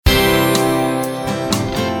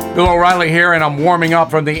Bill O'Reilly here, and I'm warming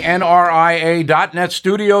up from the NRIA.net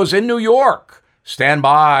studios in New York. Stand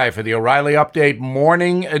by for the O'Reilly Update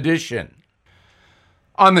Morning Edition.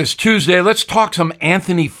 On this Tuesday, let's talk some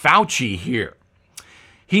Anthony Fauci here.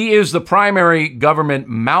 He is the primary government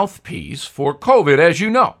mouthpiece for COVID, as you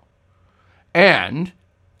know. And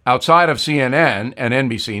outside of CNN and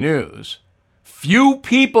NBC News, few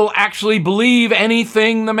people actually believe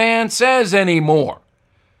anything the man says anymore.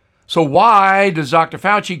 So why does Dr.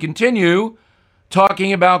 Fauci continue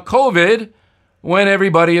talking about COVID when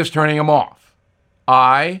everybody is turning him off?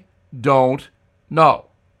 I don't know.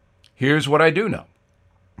 Here's what I do know.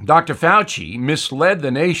 Dr. Fauci misled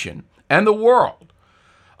the nation and the world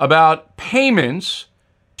about payments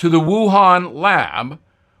to the Wuhan lab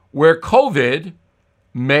where COVID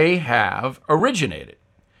may have originated.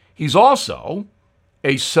 He's also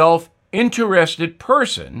a self-interested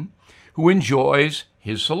person who enjoys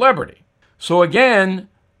his celebrity. So again,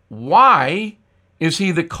 why is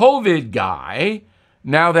he the COVID guy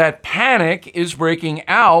now that panic is breaking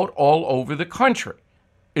out all over the country?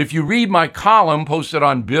 If you read my column posted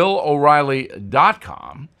on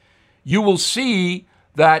BillO'Reilly.com, you will see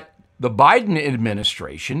that the Biden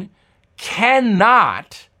administration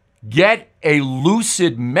cannot get a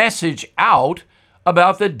lucid message out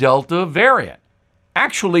about the Delta variant.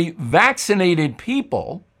 Actually, vaccinated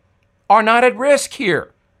people are not at risk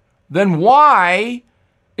here. Then why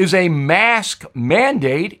is a mask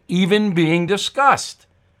mandate even being discussed?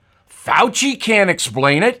 Fauci can't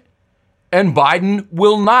explain it, and Biden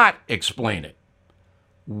will not explain it.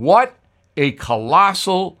 What a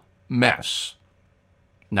colossal mess.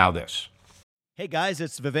 Now this. Hey guys,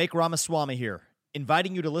 it's Vivek Ramaswamy here,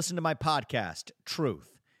 inviting you to listen to my podcast,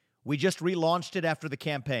 Truth. We just relaunched it after the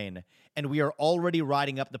campaign, and we are already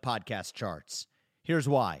riding up the podcast charts. Here's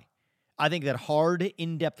why. I think that hard,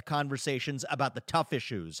 in-depth conversations about the tough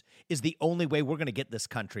issues is the only way we're going to get this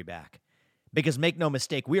country back. Because make no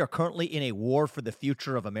mistake, we are currently in a war for the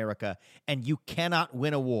future of America, and you cannot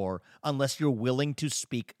win a war unless you're willing to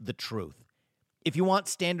speak the truth. If you want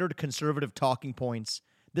standard conservative talking points,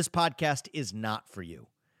 this podcast is not for you.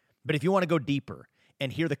 But if you want to go deeper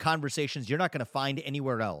and hear the conversations you're not going to find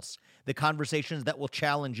anywhere else, the conversations that will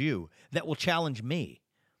challenge you, that will challenge me,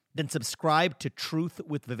 then subscribe to Truth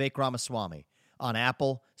with Vivek Ramaswamy on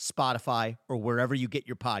Apple, Spotify, or wherever you get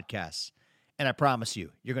your podcasts. And I promise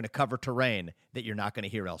you, you're going to cover terrain that you're not going to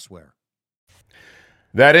hear elsewhere.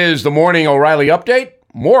 That is the Morning O'Reilly Update.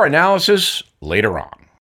 More analysis later on.